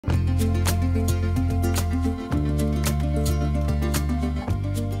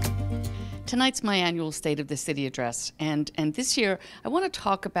Tonight's my annual State of the City address, and this year I want to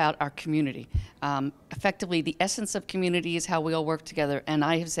talk about our community. Effectively, the essence of community is how we all work together, and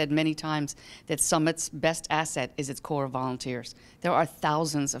I have said many times that Summit's best asset is its core of volunteers. There are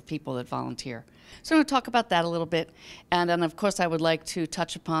thousands of people that volunteer. So I'm going to talk about that a little bit, and then of course I would like to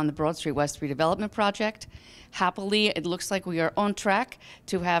touch upon the Broad Street West redevelopment project. Happily, it looks like we are on track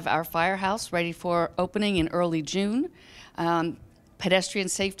to have our firehouse ready for opening in early June. Pedestrian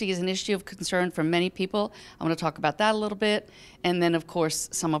safety is an issue of concern for many people. I want to talk about that a little bit. And then, of course,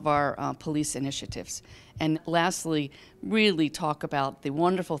 some of our police initiatives. And lastly, really talk about the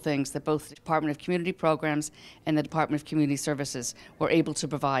wonderful things that both the Department of Community Programs and the Department of Community Services were able to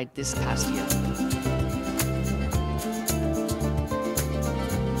provide this past year.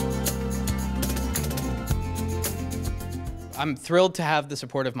 I'm thrilled to have the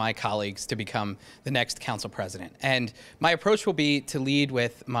support of my colleagues to become the next council president. And my approach will be to lead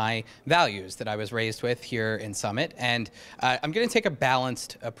with my values that I was raised with here in Summit. And I'm going to take a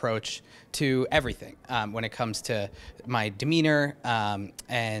balanced approach to everything when it comes to my demeanor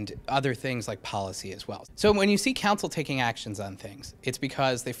and other things like policy as well. So when you see council taking actions on things, it's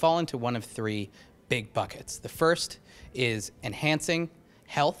because they fall into one of three big buckets. The first is enhancing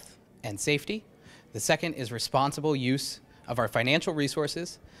health and safety. The second is responsible use of our financial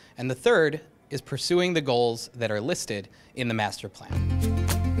resources, and the third is pursuing the goals that are listed in the master plan.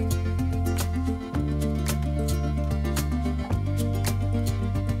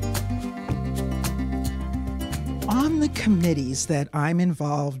 On the committees that I'm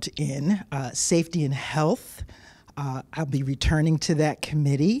involved in, safety and health, I'll be returning to that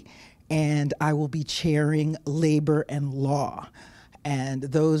committee, and I will be chairing labor and law. And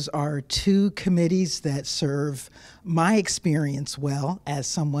those are two committees that serve my experience well as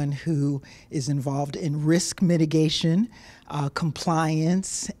someone who is involved in risk mitigation,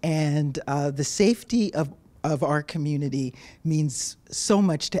 compliance, and the safety of our community means so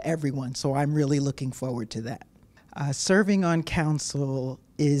much to everyone. So I'm really looking forward to that. Serving on council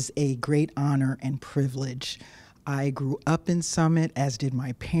is a great honor and privilege. I grew up in Summit, as did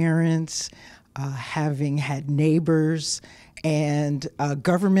my parents, having had neighbors and a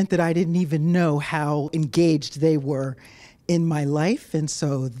government that I didn't even know how engaged they were in my life. And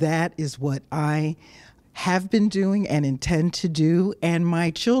so that is what I have been doing and intend to do. And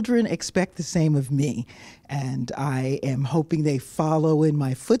my children expect the same of me. And I am hoping they follow in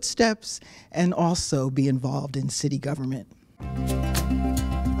my footsteps and also be involved in city government.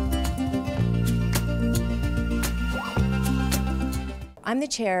 I'm the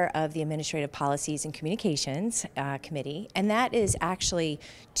chair of the Administrative Policies and Communications Committee, and that is actually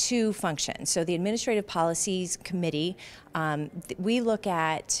two functions. So the Administrative Policies Committee, we look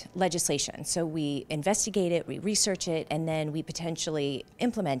at legislation. So we investigate it, we research it, and then we potentially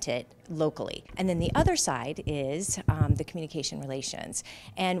implement it locally. And then the other side is the communication relations.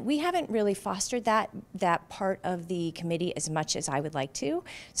 And we haven't really fostered that part of the committee as much as I would like to.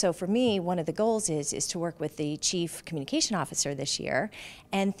 So for me, one of the goals is to work with the Chief Communication Officer this year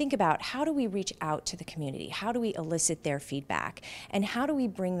and think about how do we reach out to the community? How do we elicit their feedback? And how do we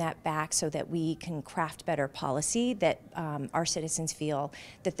bring that back so that we can craft better policy that our citizens feel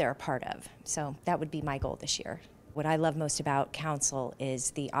that they're a part of? So that would be my goal this year. What I love most about council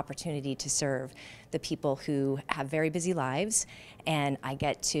is the opportunity to serve the people who have very busy lives, and I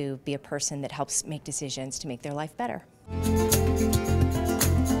get to be a person that helps make decisions to make their life better.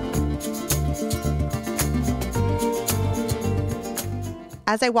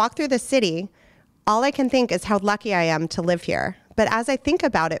 As I walk through the city, all I can think is how lucky I am to live here. But as I think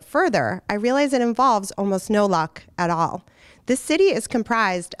about it further, I realize it involves almost no luck at all. This city is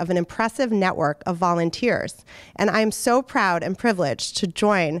comprised of an impressive network of volunteers, and I am so proud and privileged to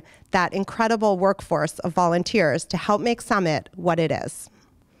join that incredible workforce of volunteers to help make Summit what it is.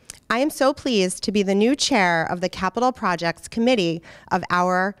 I am so pleased to be the new chair of the Capital Projects Committee of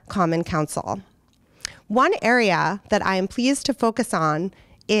our Common Council. One area that I am pleased to focus on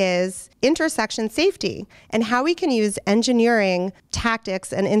is intersection safety and how we can use engineering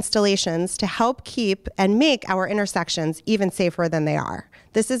tactics and installations to help keep and make our intersections even safer than they are.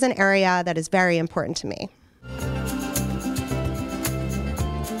 This is an area that is very important to me.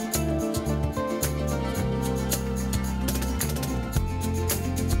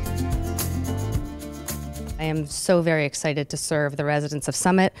 I am so very excited to serve the residents of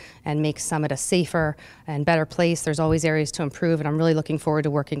Summit and make Summit a safer and better place. There's always areas to improve, and I'm really looking forward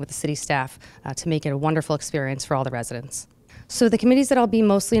to working with the city staff to make it a wonderful experience for all the residents. So the committees that I'll be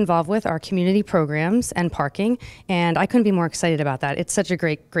mostly involved with are community programs and parking, and I couldn't be more excited about that. It's such a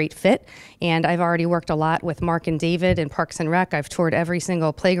great fit, and I've already worked a lot with Mark and David in Parks and Rec. I've toured every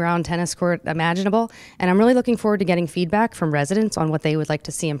single playground, tennis court imaginable, and I'm really looking forward to getting feedback from residents on what they would like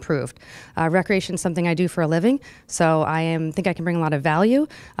to see improved. Recreation is something I do for a living, so think I can bring a lot of value,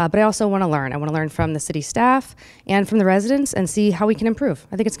 but I also want to learn. I want to learn from the city staff and from the residents and see how we can improve.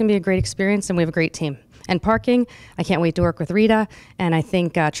 I think it's going to be a great experience, and we have a great team. And parking, I can't wait to work with Rita, and I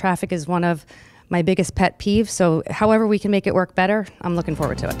think traffic is one of my biggest pet peeves, so however we can make it work better, I'm looking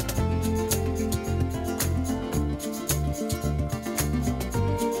forward to it.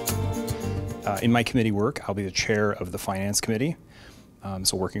 In my committee work, I'll be the chair of the Finance Committee,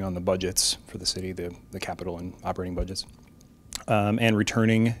 so working on the budgets for the city, the capital and operating budgets, and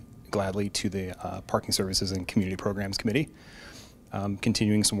returning gladly to the Parking Services and Community Programs Committee.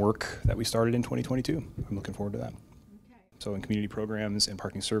 Continuing some work that we started in 2022. I'm looking forward to that. Okay. So in community programs and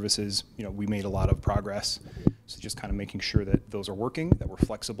parking services, we made a lot of progress. So just kind of making sure that those are working, that we're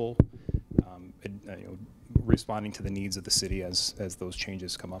flexible, responding to the needs of the city as those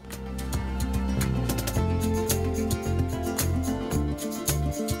changes come up.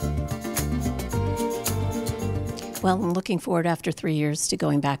 Well, I'm looking forward after 3 years to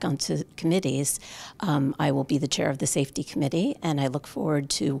going back onto committees. I will be the chair of the Safety Committee, and I look forward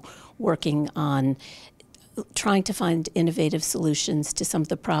to working on trying to find innovative solutions to some of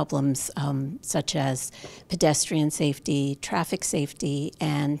the problems, such as pedestrian safety, traffic safety,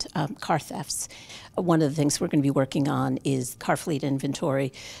 and car thefts. One of the things we're going to be working on is car fleet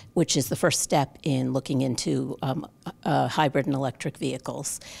inventory, which is the first step in looking into hybrid and electric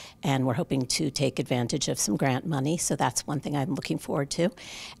vehicles. And we're hoping to take advantage of some grant money, so that's one thing I'm looking forward to.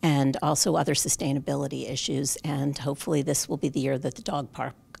 And also other sustainability issues, and hopefully this will be the year that the dog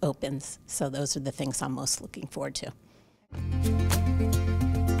park opens. So those are the things I'm most looking forward to.